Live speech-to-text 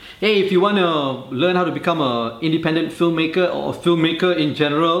Hey, if you want to learn how to become an independent filmmaker or a filmmaker in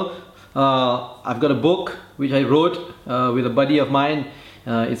general, I've got a book which I wrote with a buddy of mine.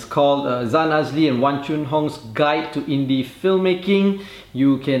 It's called Zan Azli and Wan Chun Hong's Guide to Indie Filmmaking.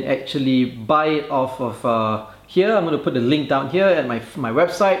 You can actually buy it off of here. I'm going to put the link down here at my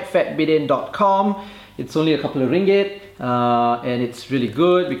website, fatbidin.com. It's only a couple of ringgit. And it's really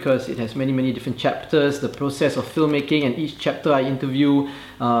good because it has many different chapters, the process of filmmaking, and each chapter I interview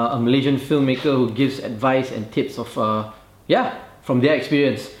a Malaysian filmmaker who gives advice and tips of from their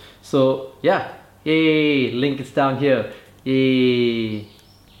experience. So yeah, yay, link is down here. Yay.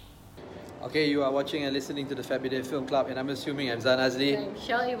 Okay, you are watching and listening to the Fatbidin Film Club, and I'm assuming I'm Zan Azli. I'm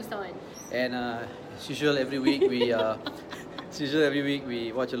Shirley Mustawan. And as usual, every week we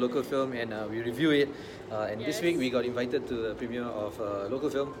watch a local film and we review it. And Yes. this week we got invited to the premiere of a local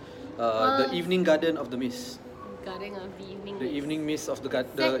film, The Evening Garden of the Mist. Garden of the Evening The Mist. Evening Mist of the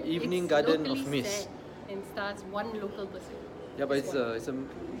Set- Evening it's Garden locally of Mist. set and stars one local person. Yeah, but it's a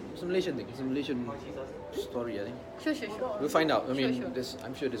Malaysian thing. It's a Malaysian story, I think. Sure. We'll find out. I mean, Sure.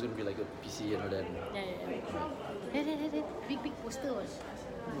 I'm sure there's going to be like a PC and all that. Yeah. Big poster was.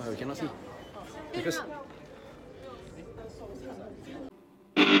 Well, we cannot see. Turn Because around.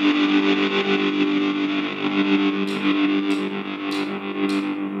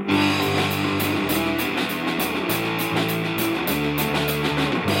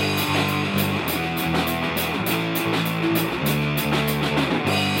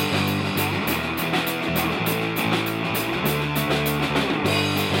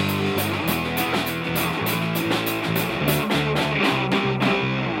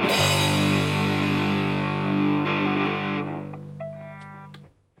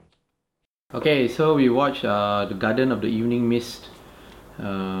 okay, so we watched The Garden of the Evening Mist.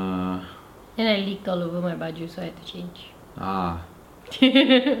 And I leaked all over my baju, so I had to change.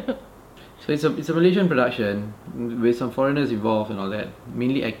 So it's a Malaysian production with some foreigners involved and all that,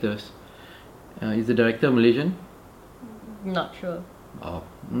 mainly actors. Is the director Malaysian? Not sure. Oh,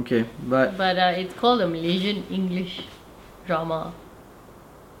 okay, but But it's called a Malaysian English drama.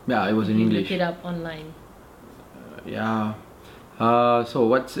 yeah, it was in You English. Look it up online. Yeah. So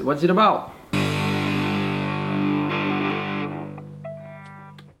what's it about?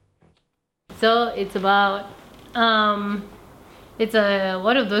 So it's about it's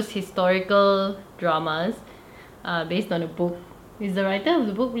one of those historical dramas based on a book. Is the writer of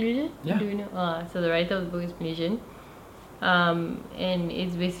the book Malaysian? Yeah. Do you know? So the writer of the book is Malaysian. And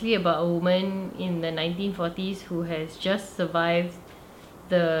it's basically about a woman in the 1940s who has just survived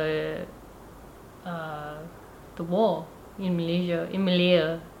the war in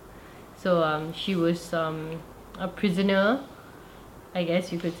Malaya. So she was a prisoner, I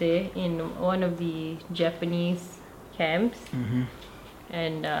guess you could say, in one of the Japanese camps.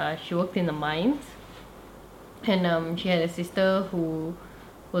 And she worked in the mines. And she had a sister who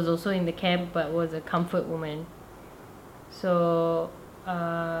was also in the camp but was a comfort woman. So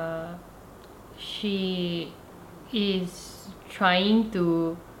she is trying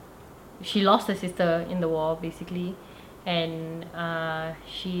to. She lost her sister in the war, basically, and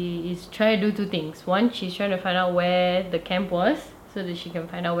she is trying to do two things. One, she's trying to find out where the camp was so that she can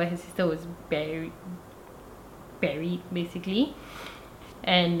find out where her sister was buried basically.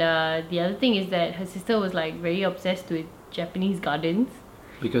 And the other thing is that her sister was like very obsessed with Japanese gardens.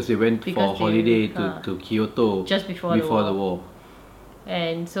 Because they went for Because a holiday they- to Kyoto just before the war.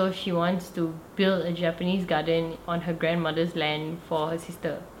 And so she wants to build a Japanese garden on her grandmother's land for her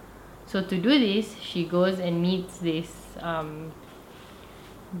sister. So to do this, she goes and meets this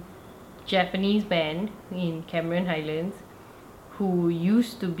Japanese man in Cameron Highlands who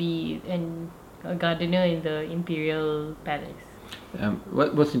used to be a gardener in the Imperial Palace.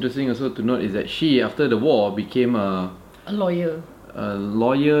 What's interesting also to note is that she, after the war, became a lawyer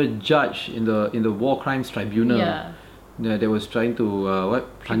judge in the War Crimes Tribunal. Yeah. That was trying to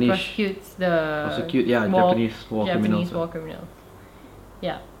She punish. prosecutes the Prosecute, yeah, Japanese war criminals. war criminals.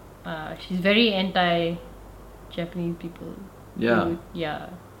 Yeah. She's very anti-Japanese people. Yeah. Yeah.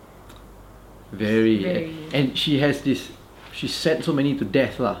 Very. And she has this. She sent so many to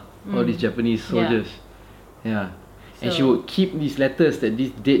death lah. All these Japanese soldiers. Yeah. And she So- would keep these letters that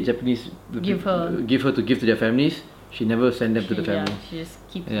these dead Japanese Give her. give her to give to their families. She never sent them to the family. She just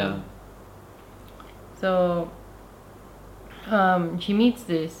keeps Yeah. them. So she meets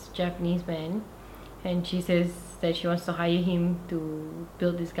this Japanese man and she says that she wants to hire him to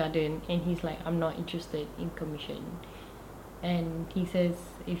build this garden, and he's like, I'm not interested in commission. And he says,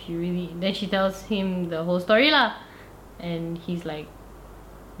 if you really, then she tells him the whole story lah, and he's like,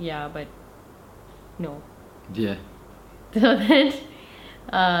 yeah, but no. Yeah. So then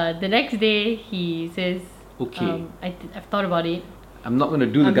The next day he says, Okay. I've thought about it. I'm not gonna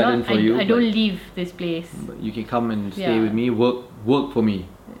do the garden for you. I don't leave this place. But you can come and stay Yeah. with me. Work for me.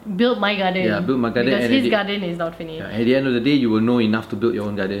 Build my garden. Yeah, build my garden, Because and his it- garden is not finished. At the end of the day, you will know enough to build your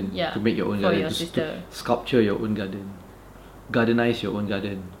own garden. Yeah, To make your own for garden. your to sister. sculpture your own garden. Gardenize your own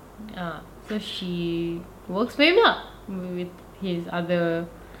garden. So she works for him lah, with his other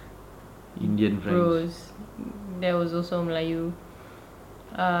Indian friends. bros. There was also Melayu.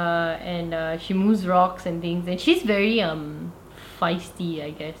 And she moves rocks and things, and she's very feisty,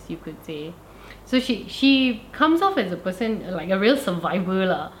 I guess you could say. So she comes off as a person like a real survivor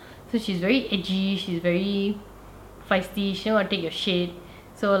lah. So she's very edgy, she's very feisty, she don't want to take your shit.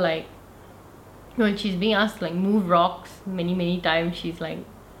 So like when she's being asked to like move rocks many times, she's like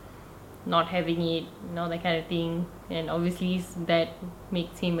not having it, that kind of thing. And obviously that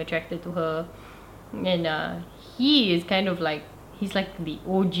makes him attracted to her. And he is kind of like, he's like the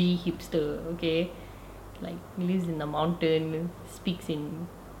OG hipster, okay? Like he lives in the mountain, speaks in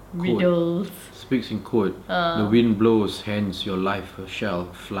riddles. Speaks in code. The wind blows, hence your life shall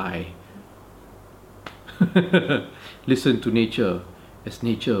fly. Listen to nature, as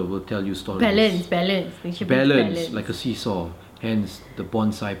nature will tell you stories. Balance. Nature brings Balance, like a seesaw. Hence, the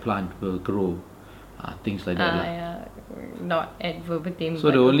bonsai plant will grow. Things like that. Yeah, not at verbatim. So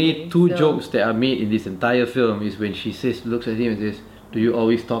but the only okay. two So, jokes that are made in this entire film is when she looks at him and says, "Do you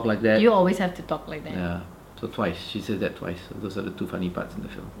always talk like that?" You always have to talk like that. Yeah. So twice. She says that twice. So those are the two funny parts in the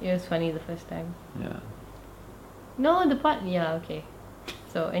film. It was funny the first time. Yeah. No, the part. Yeah, okay.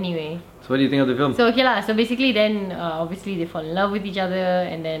 So anyway, So what do you think of the film? so okay lah. So basically, then obviously they fall in love with each other,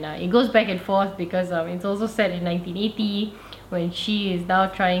 and then it goes back and forth because it's also set in 1980 when she is now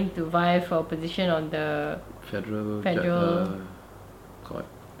trying to vie for a position on the Federal court.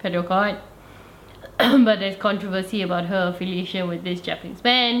 federal court. But there's controversy about her affiliation with this Japanese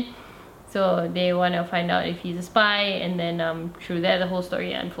man. So they want to find out if he's a spy, and then through that the whole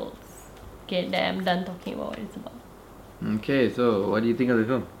story unfolds. Okay, then I'm done talking about what it's about. Okay, so what do you think of the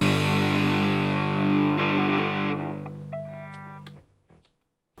film?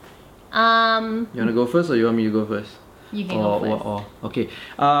 You wanna go first or you want me to go first? You can go first. Okay.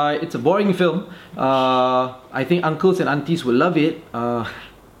 It's a boring film. I think uncles and aunties will love it.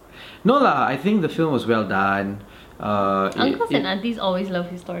 No lah, I think the film was well done. Uncles and aunties always love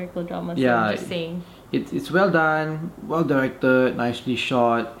historical dramas. So Yeah, I'm just saying. It's well done, well directed, nicely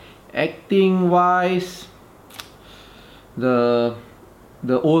shot. Acting wise, the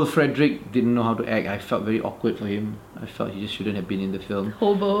old Frederick didn't know how to act. I felt very awkward for him. I felt he just shouldn't have been in the film.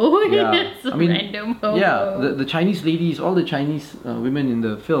 Hobo. Yeah, It's a random hobo. yeah, the Chinese ladies, all the Chinese women in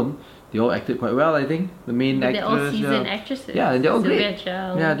the film, they all acted quite well. I think the main But actress. they're all seasoned actresses. Yeah, and they're all Sylvia great.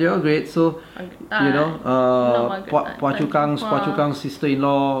 Chow, Yeah, they're all great. So Margaret Tan, Phua Chu Kang's Hua.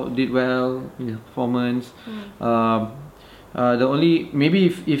 sister-in-law did well in the performance. Hmm. The only maybe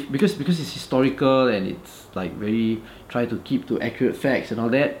if because it's historical and it's like very try to keep to accurate facts and all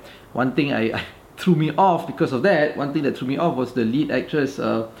that. One thing I threw me off because of that. One thing that threw me off was the lead actress.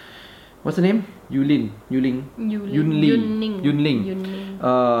 What's her name? Yun Ling.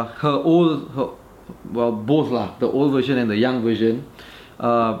 Both lah, the old version and the young version,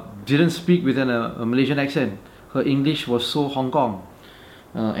 didn't speak with a Malaysian accent. Her English was so Hong Kong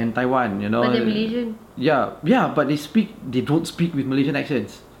and Taiwan, you know. But they're Malaysian. Yeah, but they don't speak with Malaysian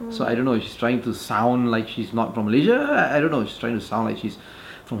accents. So I don't know if she's trying to sound like she's not from Malaysia. I don't know. She's trying to sound like she's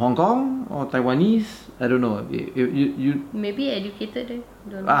from Hong Kong or Taiwanese. I don't know. You Maybe educated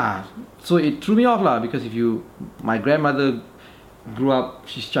don't know. so it threw me off lah, because my grandmother grew up,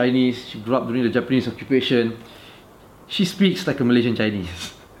 she's Chinese, she grew up during the Japanese occupation. She speaks like a Malaysian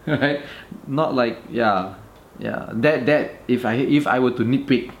Chinese, right? Not like that if I were to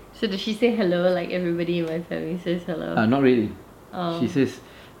nitpick. So does she say hello like everybody in my family says hello? Not really. Oh. She says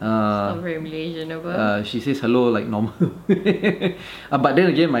Not very Malaysian over. she says hello like normal. But then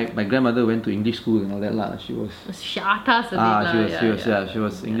again, my grandmother went to English school and all that lah. She was Shatas a bit she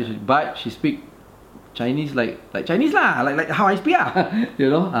was English, but she speak Chinese like Chinese lah, like how I speak you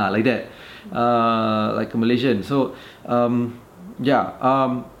know, like that, like a Malaysian. So I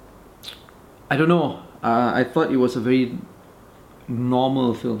don't know. I thought it was a very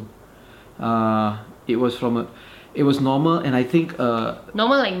normal film. It was normal, and I think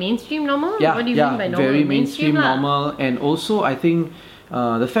normal like mainstream normal? yeah, What do you mean by normal? very mainstream lah. normal. And also I think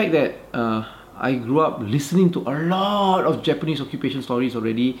the fact that I grew up listening to a lot of Japanese occupation stories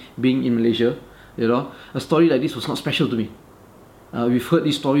already, being in Malaysia, you know, a story like this was not special to me. We've heard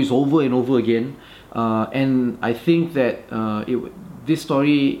these stories over and over again, and I think that this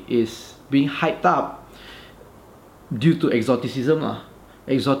story is being hyped up due to exoticism lah.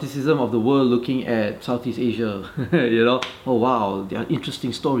 exoticism of the world looking at Southeast Asia. You know, oh wow, there are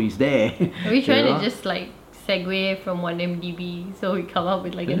interesting stories there. Are we trying You know? to just like segue from 1MDB so we come up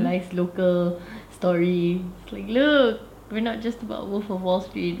with like a nice local story? It's like, look, we're not just about Wolf of Wall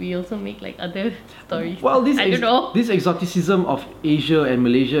Street, we also make like other stories. Well, I don't know. this exoticism of Asia and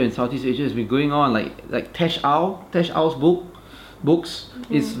Malaysia and Southeast Asia has been going on. Like Tesh Ao's books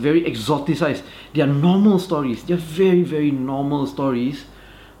is very exoticized. They are normal stories. They are very, very normal stories,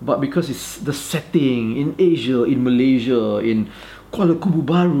 but because it's the setting in Asia, in Malaysia, in Kuala Kubu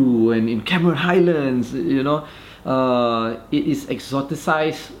Baru, and in Cameron Highlands, you know, it is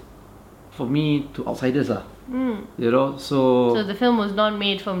exoticized for me to outsiders, you know. So the film was not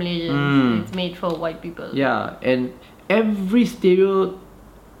made for Malaysians, it's made for white people. Yeah, and every stereotype,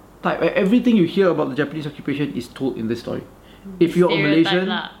 everything you hear about the Japanese occupation is told in this story. If you're a Stereotype Malaysian,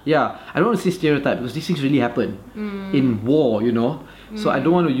 lah. yeah, I don't want to say stereotype because these things really happen in war, you know. So I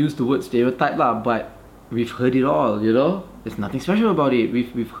don't want to use the word stereotype lah, but we've heard it all, you know. There's nothing special about it.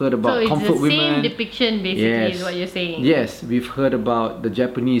 We've heard So about it's comfort the same women. depiction basically is what you're saying. Yes, we've heard about the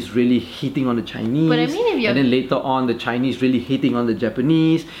Japanese really hitting on the Chinese, But I mean, if you're- and then later on the Chinese really hitting on the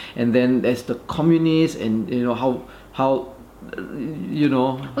Japanese, and then there's the communists, and you know how you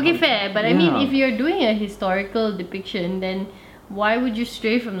know. Okay, fair, but I mean, Yeah. if you're doing a historical depiction, then why would you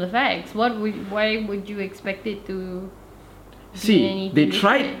stray from the facts? Why would you expect it to be See, anything they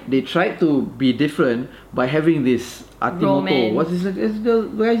different? tried to be different by having this Atimoto. Romance. What's his is the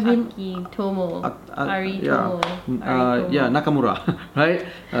guy's name? Tomo. Ari Yeah, Tomo. Ari Tomo. yeah, Nakamura, right?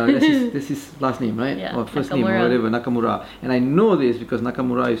 That's his last name, right? Yeah, Or first name, or Nakamura. whatever, Nakamura. And I know this because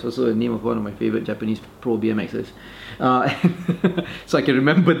Nakamura is also a name of one of my favorite Japanese pro BMXers. So I can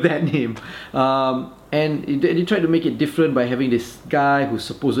remember that name. And they tried to make it different by having this guy who's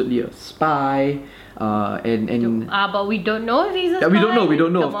supposedly a spy. But we don't know if he's a Yeah, we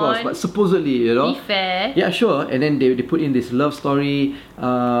don't know, Come of course, on. but supposedly, you know. Be fair. Yeah, sure. And then they put in this love story,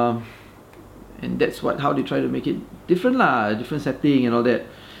 and that's how they try to make it different lah, different setting and all that.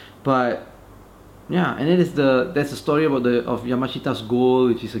 But yeah, and then there's the story about of Yamashita's goal,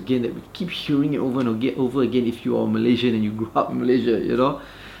 which is again that we keep hearing it over and over again. If you are Malaysian and you grew up in Malaysia, you know,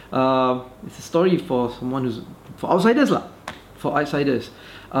 it's a story for someone for outsiders lah, for outsiders.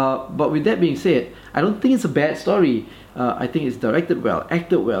 But with that being said, I don't think it's a bad story. I think it's directed well,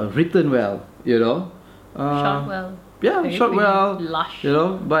 acted well, written well, you know. Shot well. Yeah, Very shot pretty. well, Lush. you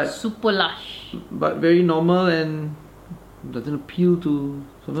know, but Super lush. very normal and doesn't appeal to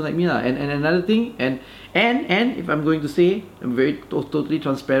someone like me lah. And another thing, and if I'm going to say, I'm very totally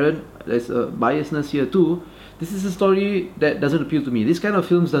transparent. There's a biasness here too. This is a story that doesn't appeal to me. This kind of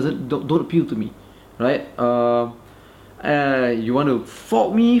films don't appeal to me, right? You want to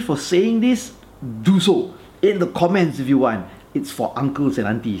fault me for saying this? Do so in the comments if you want. It's for uncles and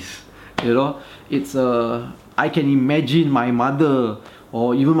aunties, you know. It's I can imagine my mother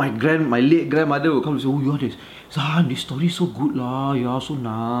or even my late grandmother will come and say, "Oh, yeah, Zan, this story is so good lah. Yeah, so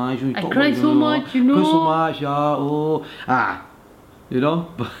nice. You I talk cried about, so much, you Cried so know." much, yeah. Oh, you know.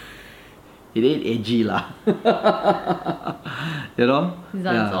 It ain't edgy lah. You know.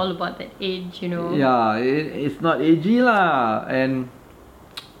 Zan's all about that age, you know. Yeah, it's not edgy lah,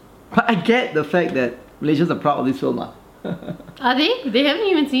 but I get the fact that Malaysians are proud of this film lah. Are they? They haven't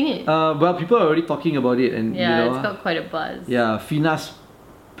even seen it. Well, people are already talking about it, and Yeah, you know, it's got quite a buzz. yeah, FINAS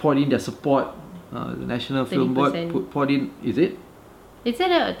poured in their support. The National Film Board 30%. poured in. Is it? It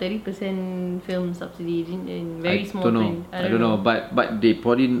said a 30% film subsidy in very small don't know. print. I don't know, but they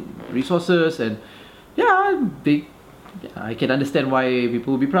poured in resources, and yeah, I can understand why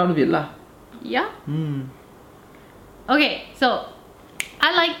people will be proud of it lah. Yeah. Okay, so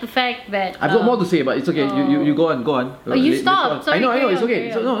I like the fact that I've got more to say, but it's okay. You go on. Oh, you Later stop. on. Sorry, I know. carry It's on, okay.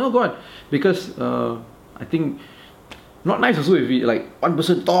 carry on. No, go on. Because I think not nice also if we like one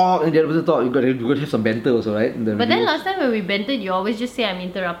person talk and the other person talk. You got to have some banter also, right? In the But then reviews. last time when we bantered, you always just say I'm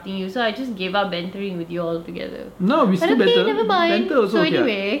interrupting you, so I just gave up bantering with you all together. No, we But still okay, banter. never mind. Banter also So okay.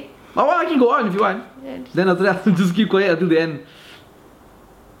 anyway, Oh, well, I can go on if you want. yeah, just- Then after that, just keep quiet until the end.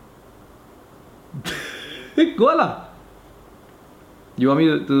 Go on lah. You want me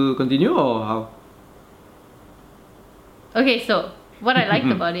to continue or how? okay, so what I liked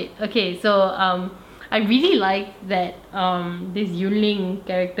about it. Okay, so I really liked that this Yunling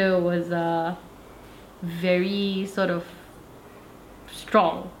character was very sort of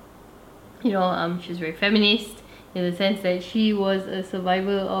strong. You know, she's very feminist in the sense that she was a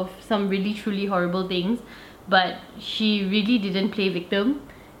survivor of some really truly horrible things, but she really didn't play victim,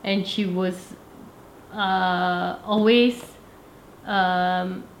 and she was always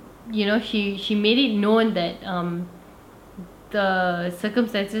you know, she made it known that the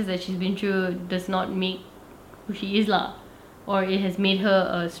circumstances that she's been through does not make who she is lah, or it has made her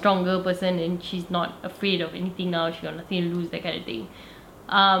a stronger person and she's not afraid of anything now. She got nothing to lose, that kind of thing.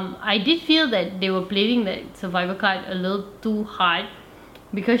 I did feel that they were playing that survivor card a little too hard,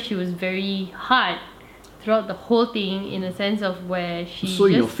 because she was very hard throughout the whole thing, in a sense of where she So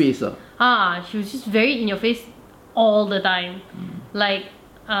in your face, she was just very in your face all the time. Like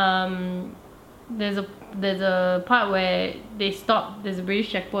there's a part where they stop, there's a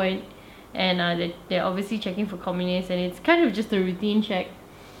British checkpoint, and they're obviously checking for communists, and it's kind of just a routine check,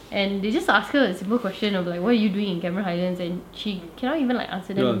 and they just ask her a simple question of like, what are you doing in Cameron Highlands, and she cannot even like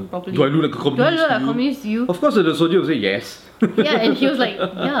answer them properly. Do I look like a communist? Do I look like a communist to you? Of course the soldier will say yes. Yeah, and he was like,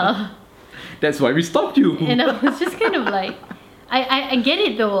 yeah. That's why we stopped you. And I was just kind of like, I get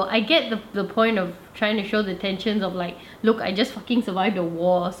it though. I get the point of trying to show the tensions of like, look, I just fucking survived a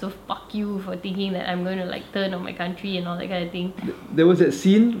war, so fuck you for thinking that I'm going to like turn on my country and all that kind of thing. There was that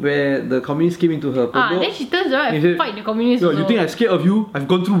scene where the communists came into her pondok. Then she turns around and fight the communists. You think I'm scared of you? I've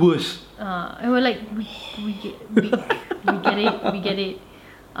gone through worse. And we're like, we get it.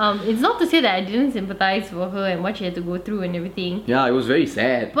 It's not to say that I didn't sympathize for her and what she had to go through and everything. Yeah, it was very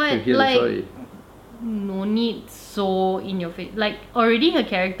sad but to hear like, the story. No need so in your face. Like, already her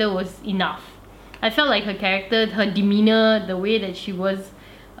character was enough. I felt like her character, her demeanor, the way that she was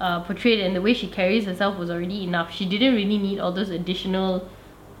portrayed, and the way she carries herself was already enough. She didn't really need all those additional,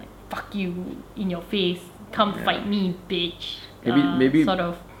 like, fuck you in your face, come fight me, bitch. Maybe sort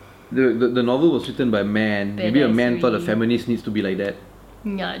of. The novel was written by a man. Maybe a man thought a feminist needs to be like that.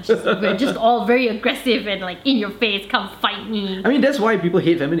 Yeah, we're just all very aggressive and like in your face, come fight me. I mean, that's why people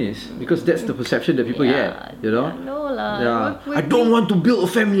hate feminists, because that's the perception that people get, you know? Yeah, no lah. Yeah. I don't want to build a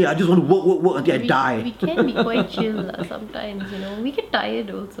family, I just want to work until I die. We can be quite chill lah sometimes, you know. We get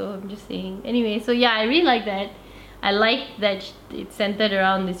tired also, I'm just saying. Anyway, so yeah, I really like that. I like that it's centered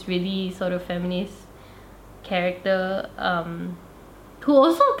around this really sort of feminist character, who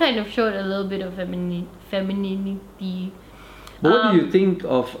also kind of showed a little bit of femininity. But what do you think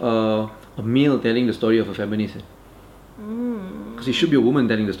of a male telling the story of a feminist? Because it should be a woman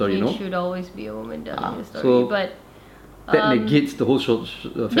telling the story, It no? should always be a woman telling the story. So but that negates the whole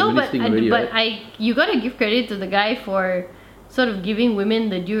feminist thing already, right? You gotta give credit to the guy for sort of giving women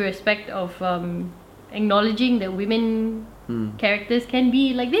the due respect of acknowledging that women characters can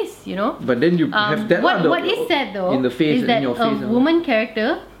be like this, you know? But then you have that what is sad though in the face, is that in your face, a woman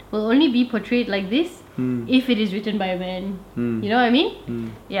character will only be portrayed like this if it is written by a man. You know what I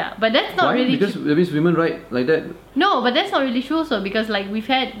mean? Yeah, but that's not really because that means women write like that. No, but that's not really true also, because like we've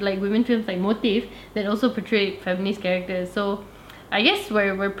had like women films like Motive that also portray feminist characters. So I guess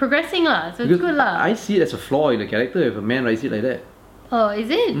we're progressing lah. So Because it's good lah. I see it as a flaw in the character if a man writes it like that. Oh,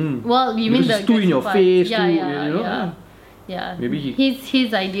 is it? Well, you mean Because the it's too in your aggressive face, part. too, Yeah, you know? yeah. Yeah. Maybe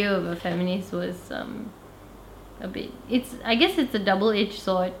his idea of a feminist was a bit. I guess it's a double-edged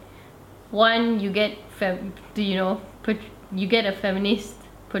sword. One, you get you get a feminist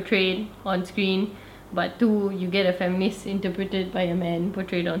portrayed on screen, but two, you get a feminist interpreted by a man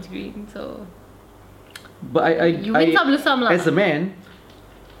portrayed on screen. So, but you win some, lose some lah. as a man,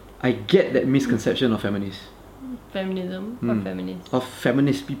 I get that misconception of feminists. Feminism or feminists? Of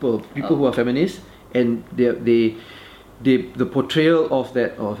feminist people who are feminists, and the portrayal of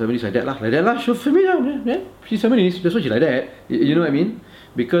that feminist like that lah. She's feminist, yeah. She's feminist. That's why she's like that. You know what I mean?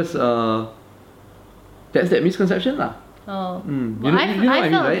 Because that's that misconception lah. Oh, Well, I what I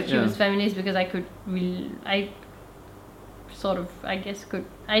mean, felt right? she was feminist because I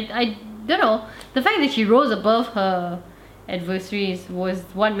don't know, the fact that she rose above her adversaries was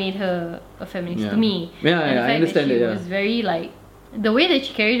what made her a feminist to me. Yeah, and the fact I understand that she that. was very like, the way that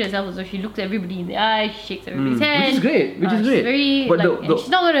she carried herself was, so she looks everybody in the eye, she shakes everybody's hand, Which is great. She's very But like, and she's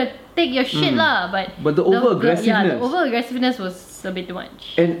not gonna take your shit lah. But the over-aggressiveness. the over-aggressiveness was a bit too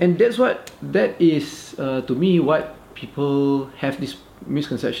much. And that is to me what people have this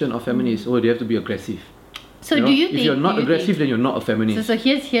misconception of feminists. Oh, they have to be aggressive. So You know? do you think if you're not aggressive, then you're not a feminist. So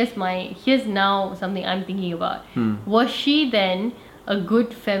here's now something I'm thinking about. Was she then a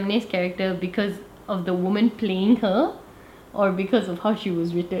good feminist character because of the woman playing her, or because of how she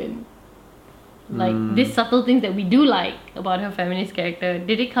was written? Like these subtle things that we do like about her feminist character,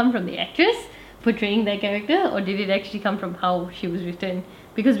 did it come from the actress portraying that character, or did it actually come from how she was written?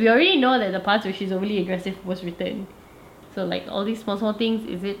 Because we already know that the parts where she's overly aggressive was written. So like all these small things,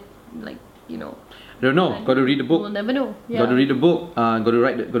 is it like, you know? I don't know. Got to read the book. We'll never know. Yeah. Got to read the book. Got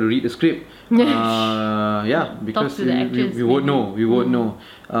to read the script. Yeah, because to the actress, we won't maybe. know. We won't know.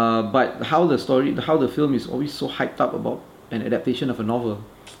 But how the film is always so hyped up about an adaptation of a novel.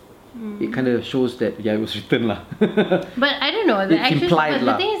 it kind of shows that it was written lah. But I don't know, the It's actress. implied But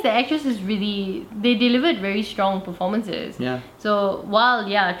lah. the thing is, the actress is really, they delivered very strong performances. Yeah. So while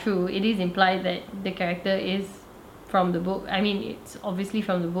true, it is implied that the character is from the book. I mean, it's obviously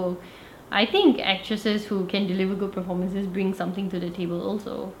from the book. I think actresses who can deliver good performances bring something to the table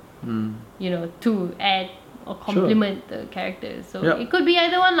also. You know, to add or complement the characters. So Yep. it could be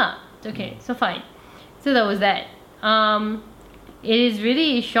either one lah. Okay, so fine. So that was that. It is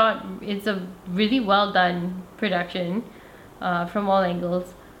really short. It's a really well done production from all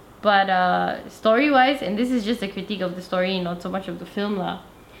angles. But story wise, and this is just a critique of the story, not so much of the film lah.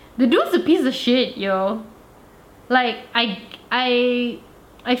 The dude's a piece of shit, yo. Like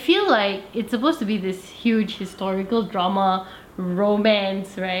I feel like it's supposed to be this huge historical drama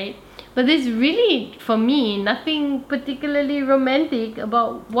romance, right? But there's really, for me, nothing particularly romantic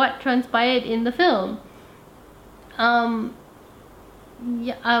about what transpired in the film. I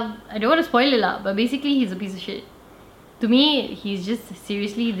don't want to spoil it lah, but basically he's a piece of shit. To me, he's just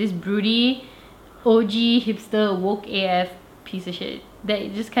seriously this broody, OG hipster woke AF piece of shit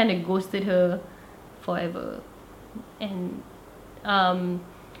that just kind of ghosted her forever. And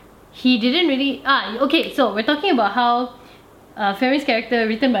he didn't really okay, so we're talking about how Ferry's character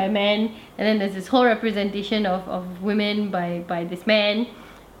written by a man, and then there's this whole representation of women by this man,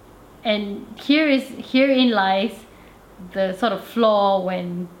 and herein lies the sort of flaw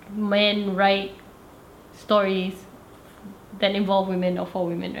when men write stories that involve women or for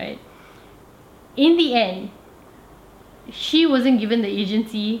women, right? In the end, she wasn't given the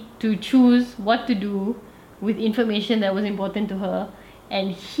agency to choose what to do with information that was important to her,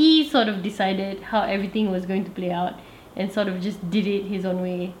 and he sort of decided how everything was going to play out and sort of just did it his own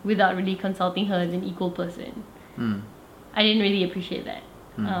way without really consulting her as an equal person. I didn't really appreciate that.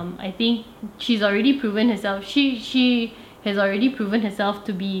 I think she's already proven herself. She has already proven herself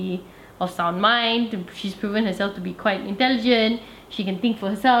to be of sound mind. She's proven herself to be quite intelligent. She can think for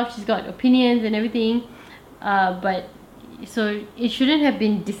herself. She's got opinions and everything. But so it shouldn't have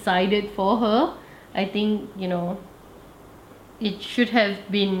been decided for her. I think, you know, it should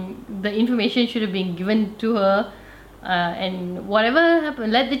have been, the information should have been given to her. And whatever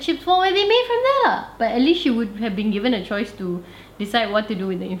happened, let the chips fall where they may from there lah. But at least she would have been given a choice to decide what to do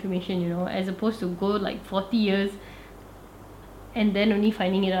with the information, you know, as opposed to go like 40 years and then only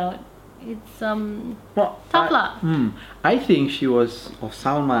finding it out. It's tough lah. I think she was of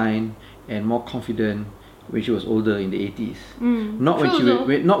sound mind and more confident when she was older in the 80s. Not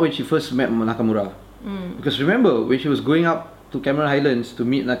when she first met Nakamura. Because remember, when she was going up to Cameron Highlands to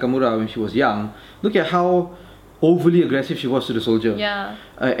meet Nakamura when she was young, look at how overly aggressive she was to the soldier. Yeah.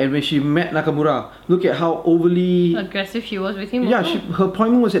 And when she met Nakamura, look at how overly aggressive she was with him. Yeah, also. her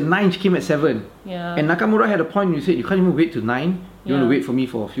appointment was at 9, she came at 7. Yeah. And Nakamura had a point and you said, you can't even wait to 9, you want to Yeah. wait for me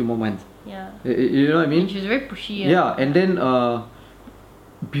for a few more months. Yeah. You know what I mean? And she was very pushy. Yeah, and then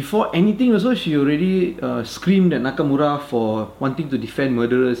before anything also, she already screamed at Nakamura for wanting to defend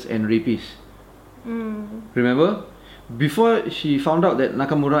murderers and rapists. Remember? Before she found out that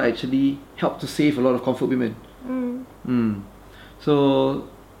Nakamura actually helped to save a lot of comfort women. So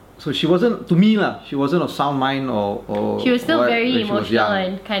she wasn't, to me lah, she wasn't of sound mind or She was still what, very when she was emotional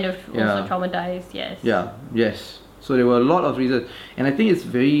young. and kind of also traumatized, yes. Yeah, yes. So there were a lot of reasons, and I think it's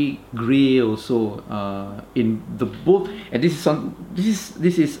very grey also in the both. And this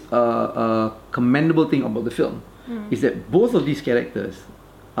is a commendable thing about the film, is that both of these characters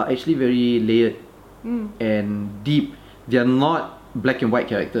are actually very layered and deep. They are not black and white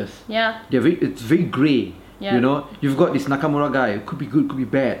characters. Yeah. It's very grey. Yeah. You know, you've got this Nakamura guy, could be good, could be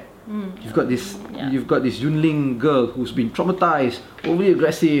bad. You've got this Yunling girl who's been traumatized, overly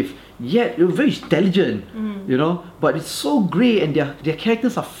aggressive, yet very intelligent. You know, but it's so grey and their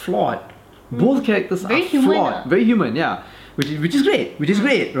characters are flawed. Both characters Very are human, flawed, very human. Yeah, which is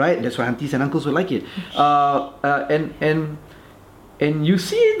great, right? That's why aunties and uncles will like it. And you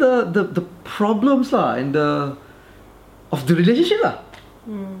see the problems lah and of the relationship lah.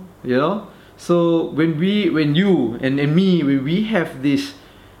 You know. So when you and me, when we have these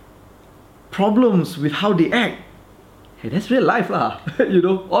problems with how they act, hey, that's real life lah. You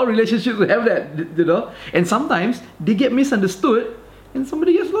know, all relationships will have that, you know. And sometimes they get misunderstood and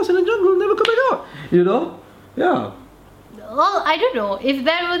somebody gets lost in the jungle and never come back out. You know? Yeah. Well, I don't know. If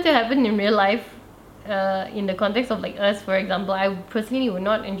that were to happen in real life, in the context of like us, for example, I personally would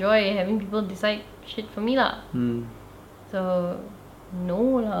not enjoy having people decide shit for me lah. So no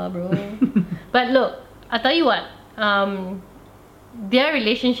lah, bro. But look, I'll tell you what. Their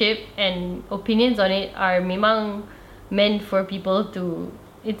relationship and opinions on it are memang meant for people to.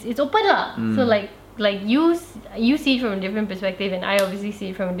 It's open lah. So like like you see it from a different perspective, and I obviously see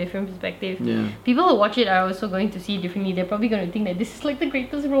it from a different perspective. Yeah. People who watch it are also going to see it differently. They're probably going to think that this is like the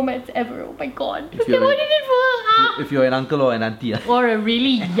greatest romance ever. Oh my god! If They you're wanted it for If you're an uncle or an auntie. or a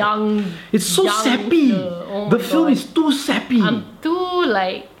really young. It's so sappy. youngster. Oh The my film God. is too sappy. I'm too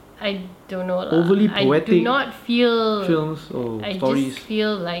like I don't know. lah. Overly I do poetic not feel. Films or I stories. just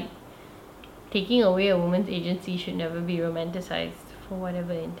feel like taking away a woman's agency should never be romanticized for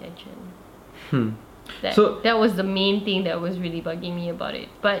whatever intention. Hmm. That was the main thing that was really bugging me about it.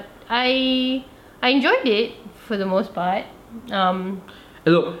 But I enjoyed it for the most part.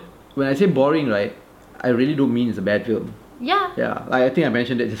 Look, when I say boring, right, I really don't mean it's a bad film. Yeah. Yeah, like, I think I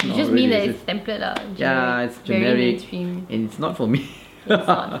mentioned that just You now. just already. mean that it's template lah. Yeah, it's Very generic. mainstream. And it's not for me. It's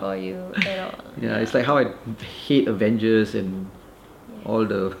not for you at all. Yeah, it's like how I hate Avengers and all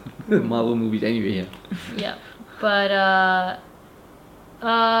the Marvel movies anyway. Yeah. But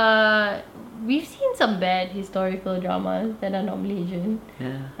we've seen some bad historical dramas that are not Malaysian.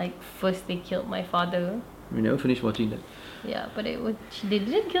 Yeah. Like First They Killed My Father. We never finished watching that. Yeah, but they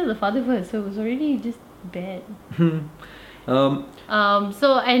didn't kill the father first, so it was already just bad. So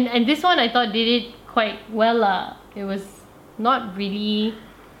and this one I thought did it quite well lah. It was not really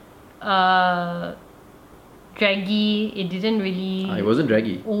draggy. It didn't really It wasn't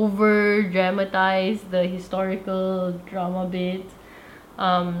draggy. over dramatize the historical drama bits.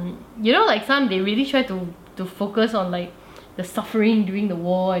 You know, like some they really try to focus on like the suffering during the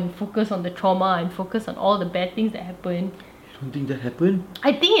war and focus on the trauma and focus on all the bad things that happened. I don't think that happened.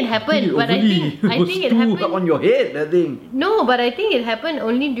 I think it happened, but I think it happened on your head, that thing. No, but I think it happened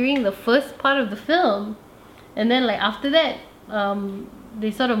only during the first part of the film, and then like after that,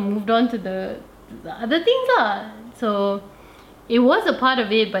 they sort of moved on to the other things lah. So it was a part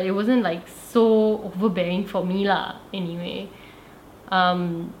of it, but it wasn't like so overbearing for me lah. Anyway,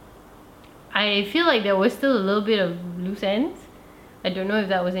 I feel like there was still a little bit of loose ends. I don't know if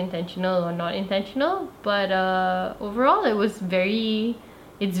that was intentional or not intentional, but overall it's very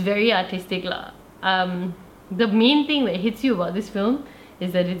artistic lah. The main thing that hits you about this film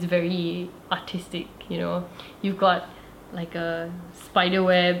is that it's very artistic. You know, you've got like a spider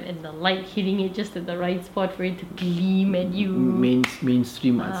web and the light hitting it just at the right spot for it to gleam at you.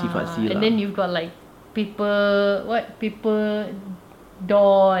 Mainstream artsy-fartsy lah. And then you've got like paper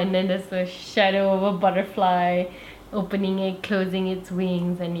door, and then there's a shadow of a butterfly opening it, closing its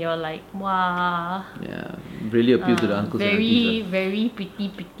wings, and you're like, wow. Yeah, really appeal to the uncles and aunties. Very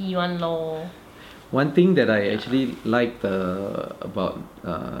pretty one lor. One thing that I actually liked about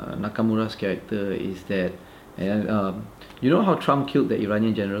Nakamura's character is that, you know how Trump killed the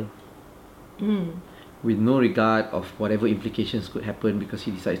Iranian general? With no regard of whatever implications could happen, because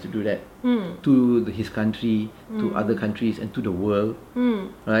he decides to do that to his country, to other countries, and to the world,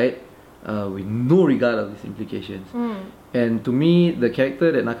 right? With no regard of these implications. And to me, the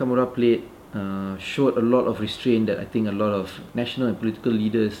character that Nakamura played showed a lot of restraint that I think a lot of national and political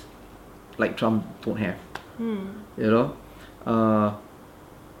leaders like Trump don't have. You know,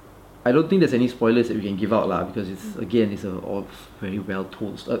 I don't think there's any spoilers that we can give out lah, because it's a all very well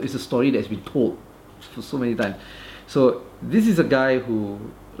told. It's a story that's been told for so many times. So this is a guy who,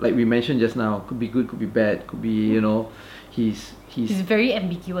 like we mentioned just now, could be good, could be bad, could be, you know, he's very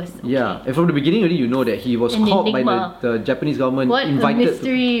ambiguous. Okay. Yeah, and from the beginning already you know that he was caught by the Japanese government. What invited a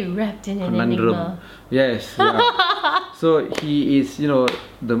mystery wrapped in an enigma. Yes. Yeah. So he is, you know,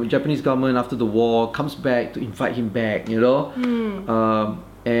 the Japanese government after the war comes back to invite him back, you know,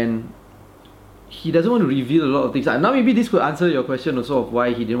 and he doesn't want to reveal a lot of things. Now maybe this could answer your question also of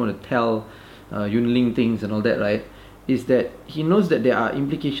why he didn't want to tell Yunling things and all that, right? Is that he knows that there are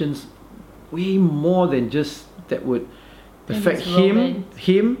implications way more than just that would affect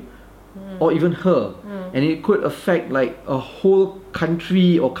him, or even her, and it could affect like a whole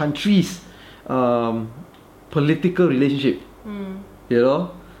country or countries' political relationship. You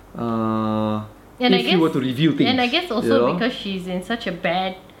know, and if you were to review things, and I guess also because she's in such a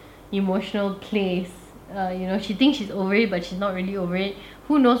bad emotional place, you know, she thinks she's over it, but she's not really over it.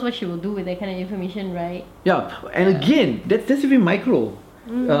 Who knows what she will do with that kind of information, right? Yeah, and again, that's even micro.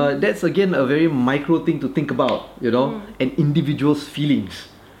 That's again a very micro thing to think about, you know, an individual's feelings.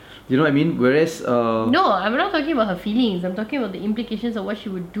 You know what I mean? Whereas no, I'm not talking about her feelings. I'm talking about the implications of what she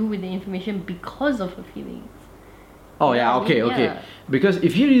would do with the information because of her feelings. Oh yeah, okay. Because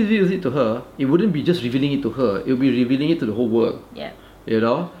if he reveals it to her, it wouldn't be just revealing it to her. It would be revealing it to the whole world. Yeah. You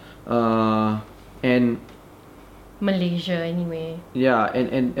know, and Malaysia anyway. Yeah,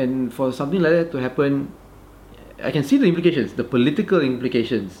 and for something like that to happen, I can see the implications, the political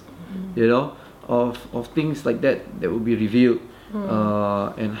implications, you know, of things like that would be revealed.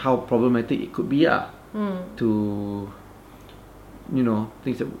 and how problematic it could be to, you know,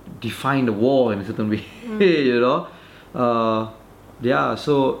 things that define the war in a certain way. You know, yeah.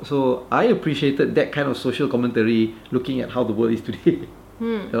 So I appreciated that kind of social commentary, looking at how the world is today.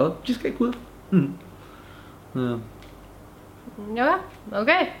 You know, just quite cool. Yeah. Yeah.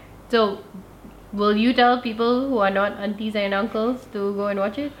 Okay. So, will you tell people who are not aunties and uncles to go and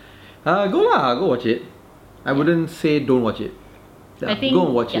watch it? Go watch it. I wouldn't say don't watch it. Yeah, I think go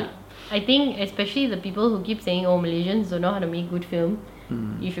and watch it. I think especially the people who keep saying, "Oh, Malaysians don't know how to make good film,"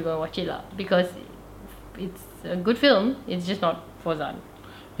 you should go and watch it lah, because it's a good film. It's just not for Zan.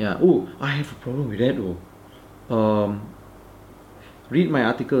 Yeah. Oh, I have a problem with that though. Read my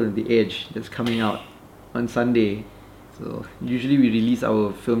article in The Edge that's coming out on Sunday. So usually we release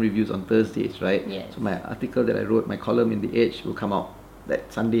our film reviews on Thursdays, right? Yes. So my article that I wrote, my column in The Edge, will come out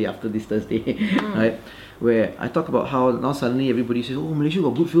that Sunday after this Thursday, right? Where I talk about how now suddenly everybody says, "Oh, Malaysia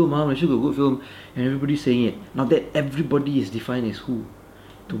got good film, Malaysia got good film," and everybody's saying it. Now that everybody is defined as who?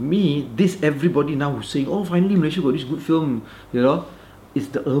 To me, this everybody now who's saying, "Oh, finally Malaysia got this good film," you know, it's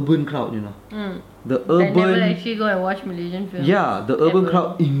the urban crowd, you know. The urban. That never actually go and watch Malaysian films. Yeah, the urban ever. crowd,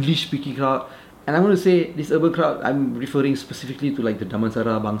 English speaking crowd. And I'm going to say this urban crowd, I'm referring specifically to like the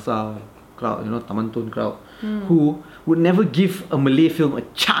Damansara Bangsa crowd, you know, Taman Tun crowd, who would never give a Malay film a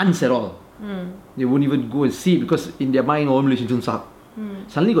chance at all. They wouldn't even go and see it because in their mind, all Malaysian films suck.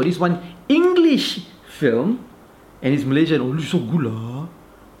 Suddenly got this one English film and it's Malaysian. Oh, it's so good lah.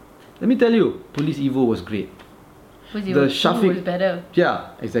 Let me tell you, Police Evo was great. Police The Evo 2 Shafiq- was better.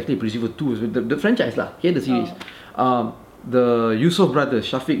 Yeah, exactly. Police Evo 2 was the franchise lah. Here the series. The Yusof brothers,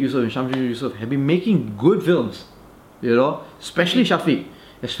 Shafiq Yusof and Shamsul Yusof, have been making good films. You know, especially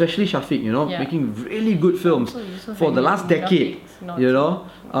Shafiq, you know, Yeah. making really good films Also, Yusof for the and last decade. Shafiq's not- You know,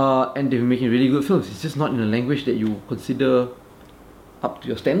 and they've been making really good films. It's just not in a language that you consider up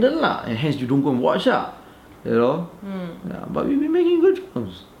to your standard lah, and hence you don't go and watch lah. You know, yeah, but we've been making good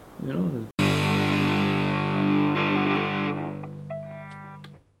films. You know.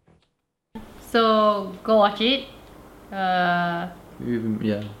 So go watch it. Yeah.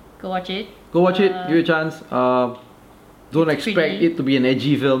 Go watch it. Go watch it. Give it a chance. Don't It's expect pretty. it to be an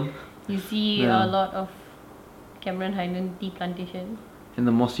edgy film. You see Yeah. a lot of Cameron Highland tea plantation In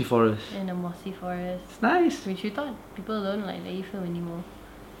the mossy forest. and a mossy forest, It's nice. which we thought people don't like let you film anymore.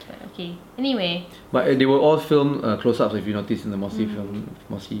 But okay. Anyway, But they were all filmed close-ups, if you notice, in the mossy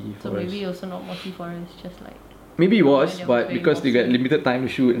mossy so forest. maybe also not mossy forest, just like Maybe it was, they were but very because they got mossy. limited time to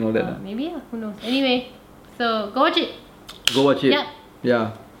shoot and all that. maybe who knows. Anyway, so go watch it. Go watch it. Yeah.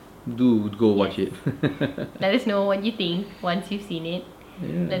 Yeah. Do go watch it. Let us know what you think once you've seen it.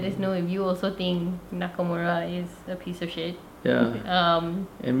 Yeah. Let us know if you also think Nakamura is a piece of shit. Yeah. And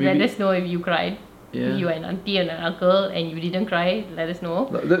Let maybe- us know if you cried. Yeah. If you are an auntie and an uncle and you didn't cry, let us know.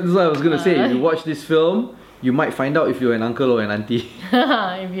 That's what I was gonna say. If you watch this film, you might find out if you're an uncle or an auntie.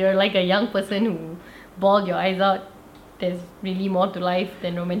 If you're like a young person who bawled your eyes out, there's really more to life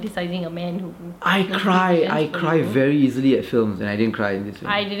than romanticizing a man who. I makes cry decisions for very you. easily at films, and I didn't cry in this film.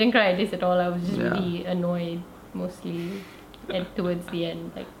 I didn't cry at this at all. I was just Yeah. really annoyed mostly, and towards the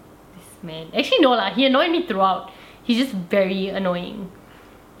end, like this man. Actually, no lah. He annoyed me throughout. He's just very annoying.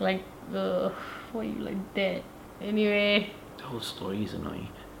 Like, why are you like that? Anyway, The whole story is annoying.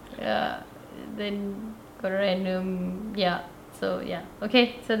 then got a random, yeah. So yeah,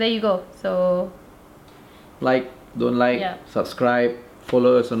 okay. So there you go. So Like, don't like, Yeah. subscribe,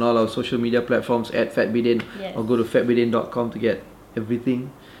 follow us on all our social media platforms at FatBidin, Yes. or go to fatbidin.com to get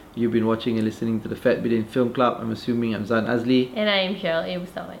everything. You've been watching and listening to the Fat Bidin Film Club. I'm assuming I'm Zan Azli. and I am Shell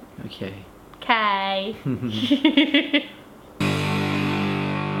Abusawan. Okay. Kai.